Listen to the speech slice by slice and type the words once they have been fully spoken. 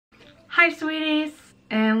Hi sweeties,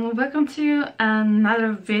 and welcome to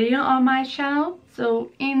another video on my channel.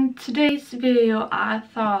 So in today's video I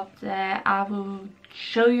thought that I will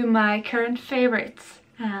show you my current favorites,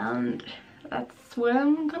 and that's what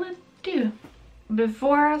I'm gonna do.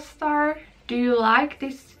 Before I start, do you like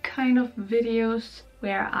this kind of videos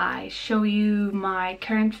where I show you my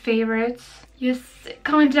current favorites? Just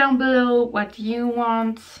comment down below what you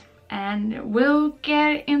want and we'll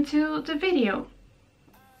get into the video.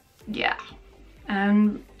 Yeah,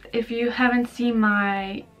 and if you haven't seen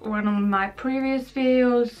one of my previous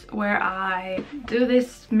videos where I do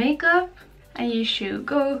this makeup, and you should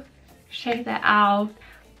go check that out.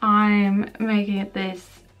 I'm making this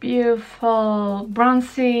beautiful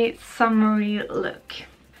bronzy summery look.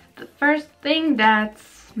 The first thing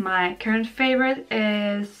that's my current favorite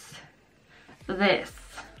is this,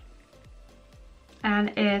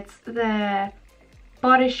 and it's the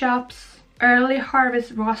Body Shop's Early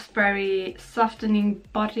Harvest Raspberry Softening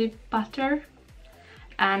Body Butter,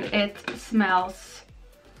 and it smells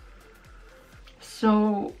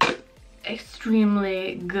so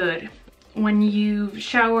extremely good. When you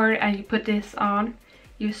shower and you put this on,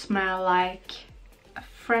 you smell like a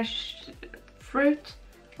fresh fruit,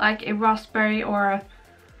 like a raspberry or a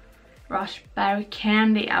raspberry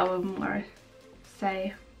candy, I would more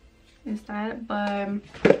say instead. But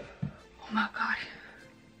oh my god,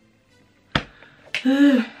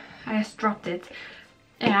 I just dropped it.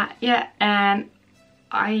 Yeah, and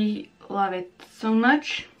I love it so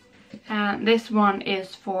much. And this one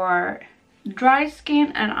is for dry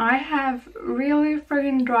skin, and I have really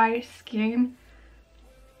freaking dry skin.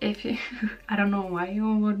 If you, I don't know why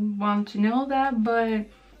you would want to know that, but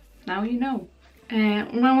now you know.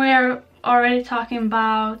 And when we are already talking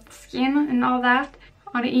about skin and all that,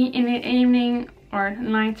 in the evening or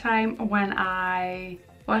nighttime, when I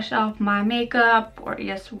wash off my makeup or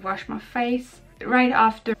just wash my face, right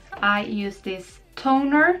after I use this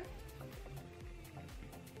toner,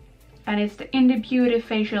 and it's the Indie Beauty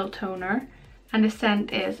facial toner, and the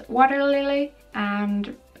scent is Water Lily,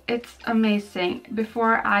 and it's amazing.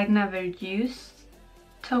 Before I never used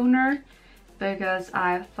toner because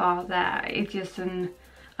I thought that it's just an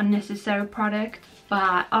unnecessary product,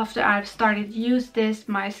 but after I've started to use this,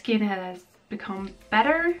 my skin has become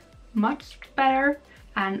better, much better.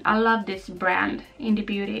 And I love this brand, Indie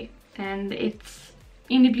Beauty. And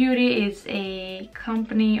Indie Beauty is a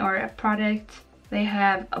company or a product. They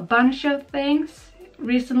have a bunch of things.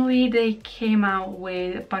 Recently they came out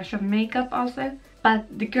with a bunch of makeup also.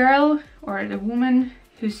 But the girl or the woman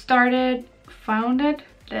who founded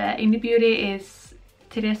the Indie Beauty is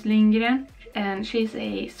Therese Lindgren, and she's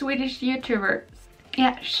a Swedish YouTuber.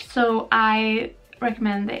 Yeah, so I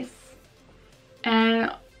recommend this.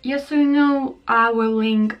 And just so you know, I will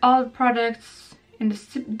link all the products in the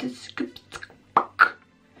description,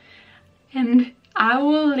 and I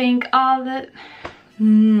will link all the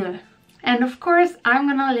and of course I'm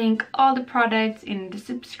gonna link all the products in the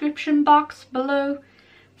subscription box below.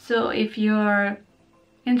 So if you're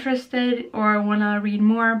interested or wanna read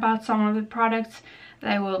more about some of the products,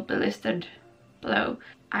 they will be listed below.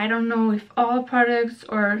 I don't know if all products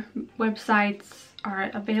or websites are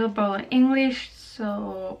available in English,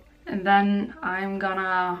 and then I'm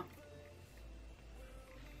gonna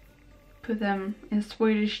put them in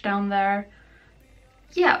Swedish down there.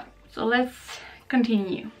 Yeah, so let's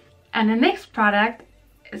continue. And the next product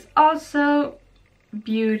is also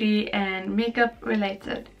beauty and makeup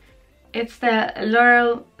related. It's the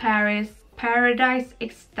L'Oreal Paris Paradise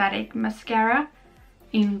Ecstatic Mascara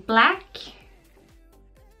in black.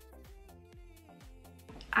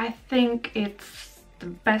 I think it's the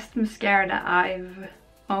best mascara that I've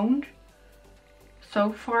owned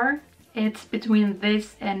so far. It's between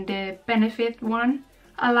this and the Benefit one.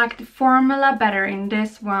 I like the formula better in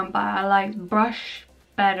this one, but I like brush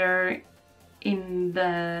better in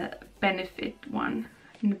the Benefit one.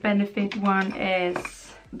 And the Benefit one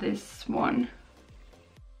is this one.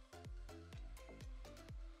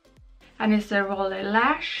 And it's a roller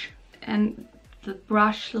lash, and the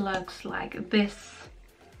brush looks like this.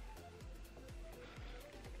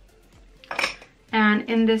 And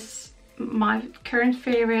in this, my current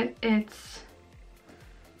favorite, it's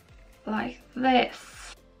like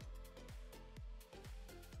this.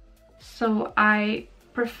 So I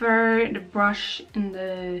prefer the brush in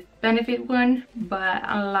the Benefit one, but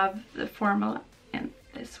I love the formula in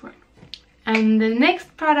this one. And the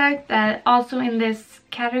next product that also in this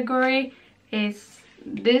category is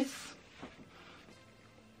this.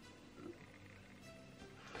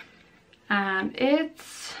 And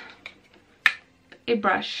it's a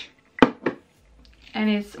brush, and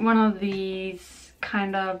it's one of these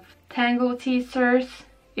kind of tangle teasers.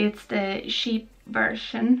 It's the cheap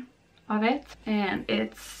version of it and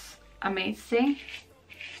it's amazing.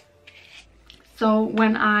 So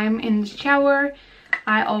when I'm in the shower,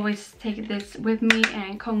 I always take this with me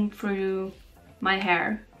and comb through my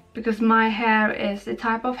hair. Because my hair is the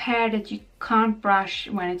type of hair that you can't brush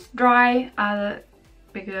when it's dry.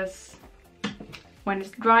 Because when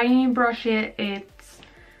it's dry and you brush it, it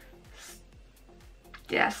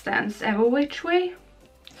stands every which way.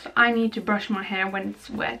 So I need to brush my hair when it's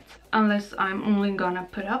wet. Unless I'm only gonna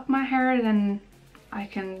put up my hair, then I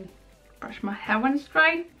can brush my hair when it's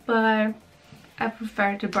dry. But I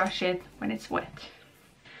prefer to brush it when it's wet.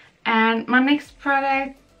 And my next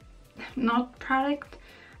product,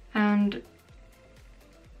 and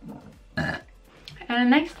the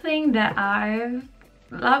next thing that I've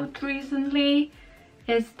loved recently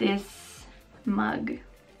is this mug.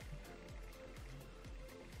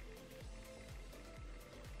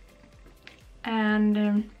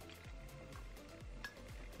 And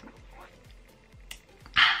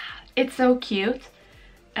it's so cute,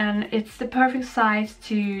 and it's the perfect size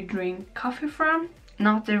to drink coffee from.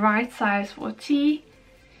 Not the right size for tea,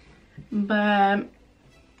 but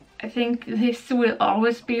I think this will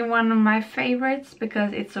always be one of my favorites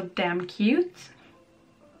because it's so damn cute.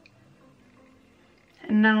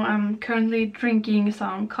 And now I'm currently drinking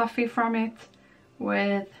some coffee from it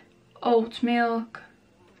with oat milk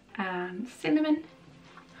and cinnamon.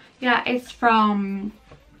 Yeah, it's from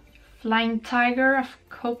Flying Tiger of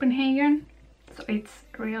Copenhagen, so it's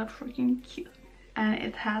real freaking cute. And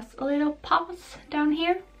it has a little pops down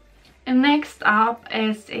here. And next up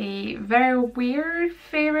is a very weird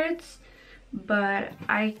favorite, but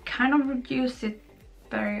I kind of use it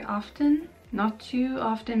very often. Not too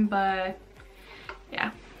often, but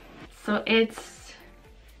yeah. So it's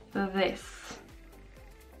this.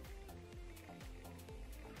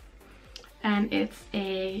 And it's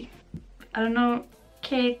a, I don't know,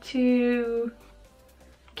 K2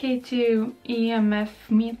 EMF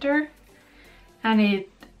meter. And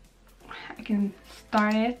I can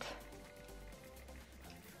start it.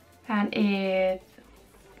 And it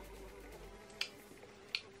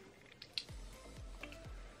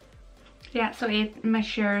so it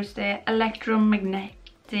measures the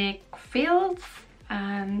electromagnetic fields,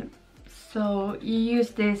 and so you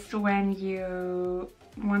use this when you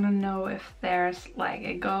want to know if there's like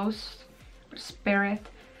a ghost or spirit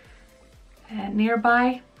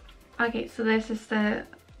nearby. Okay, so this is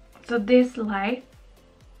this light,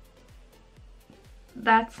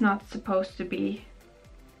 that's not supposed to be.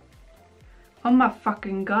 Oh my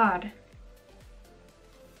fucking god.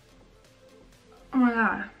 Oh my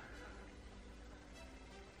god.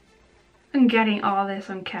 I'm getting all this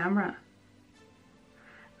on camera.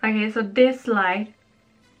 Okay, so this light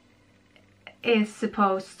is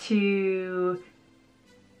supposed to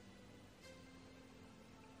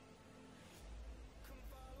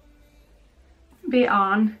be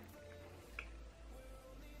on.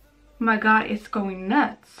 Oh my god, it's going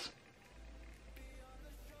nuts.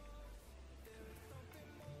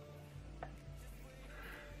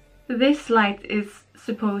 This light is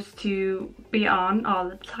supposed to be on all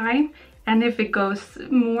the time, and if it goes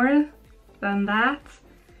more than that,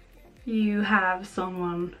 you have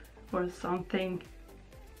someone or something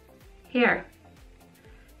here.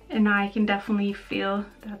 And I can definitely feel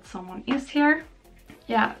that someone is here.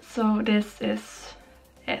 Yeah, so this is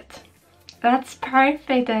it. That's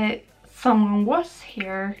perfect that someone was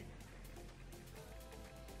here.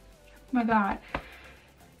 Oh my god.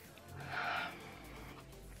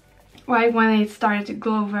 Right when it started to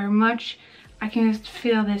glow very much, I can just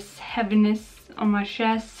feel this heaviness on my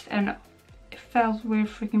chest, and it felt really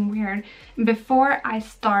freaking weird. Before I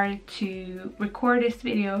started to record this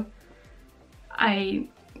video, I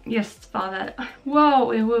just thought that,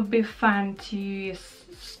 whoa, it would be fun to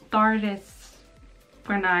start this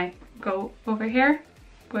when I go over here,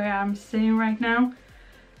 where I'm sitting right now,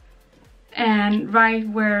 and right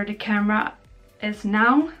where the camera is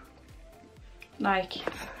now, like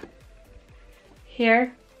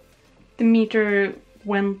here, the meter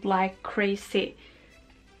went like crazy.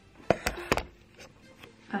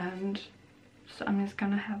 And so I'm just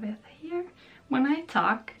gonna have it here when I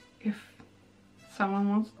talk, if someone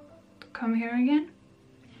wants to come here again.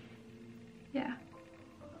 Yeah.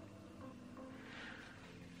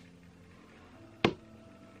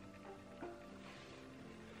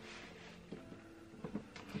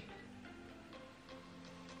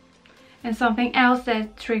 And something else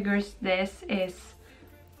that triggers this is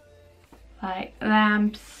like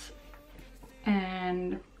lamps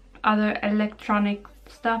and other electronic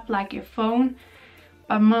stuff like your phone.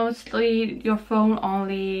 but mostly your phone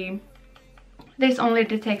only, this only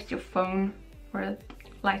detects your phone where it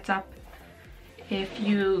lights up if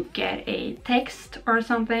you get a text or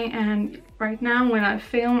something. And right now when I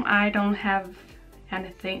film, I don't have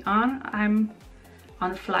anything on. I'm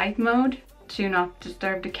on flight mode to not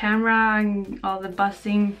disturb the camera and all the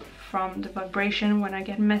buzzing from the vibration when I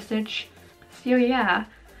get a message. So yeah,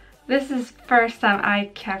 this is first time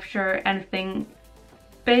I capture anything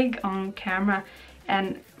big on camera,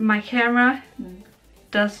 and my camera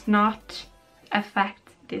does not affect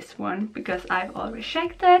this one because I've already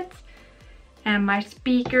checked it, and my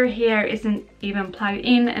speaker here isn't even plugged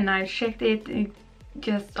in, and I checked it, it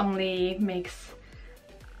just only makes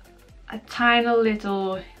a tiny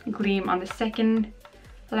little gleam on the second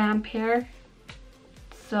lamp here.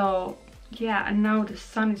 So yeah, and now the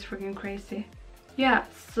sun is freaking crazy. Yeah,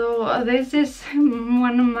 so this is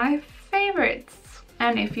one of my favorites.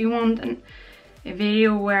 And if you want a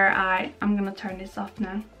video where I'm gonna turn this off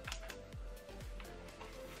now.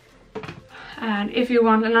 And if you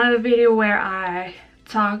want another video where I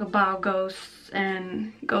talk about ghosts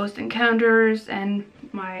and ghost encounters and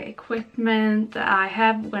my equipment that I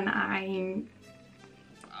have when I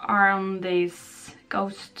are on these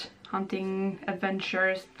ghost hunting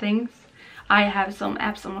adventures things, I have some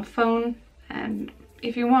apps on my phone. And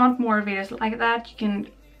if you want more videos like that, you can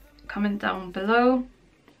comment down below.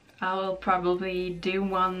 I will probably do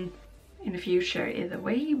one in the future either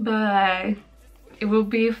way, but it will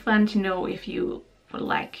be fun to know if you would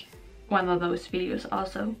like one of those videos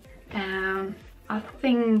also. And I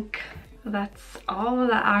think that's all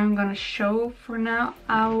that I'm gonna show for now.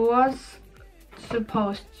 I was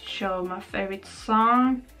supposed to show my favorite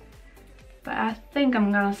song, but I think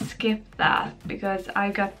I'm gonna skip that because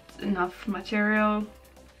I got enough material.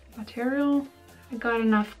 I got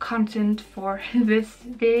enough content for this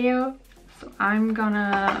video, so I'm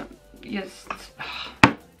gonna just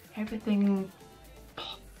everything.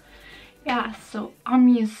 Yeah, so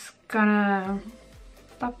I'm just gonna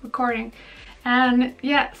stop recording. And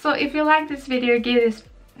yeah, so if you like this video, give this,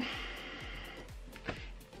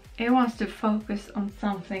 it wants to focus on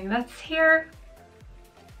something that's here.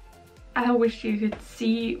 I wish you could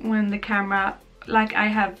see when the camera, like I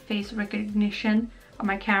have face recognition on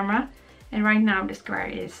my camera, and right now the square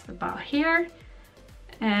is about here,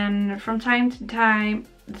 and from time to time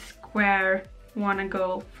the square wanna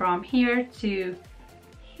go from here to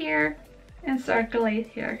here and circulate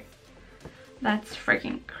here. That's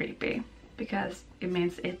freaking creepy because it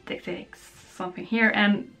means it detects something here,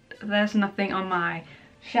 and there's nothing on my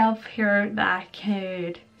shelf here that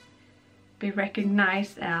could be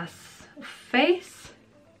recognized as a face.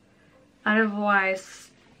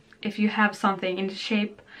 Otherwise, if you have something in the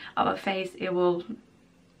shape of a face, it will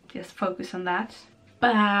just focus on that.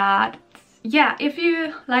 But yeah, if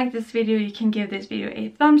you like this video, you can give this video a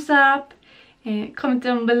thumbs up and comment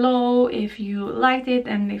down below if you liked it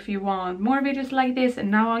and if you want more videos like this.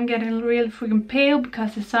 And now I'm getting really freaking pale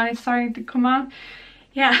because the sun is starting to come out.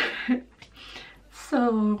 Yeah.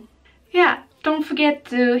 So yeah, don't forget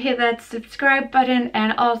to hit that subscribe button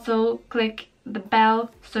and also click the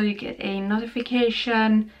bell so you get a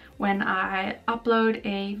notification when I upload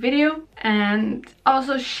a video. And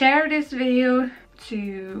also share this video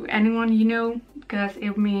to anyone you know because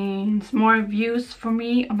it means more views for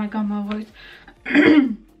me. Oh my god, my voice.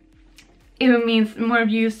 It means more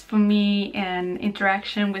views for me and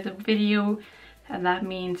interaction with the video, and that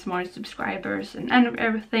means more subscribers and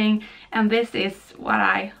everything, and this is what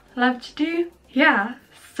I love to do. Yeah,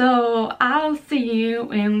 so I'll see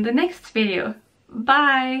you in the next video.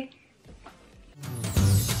 Bye!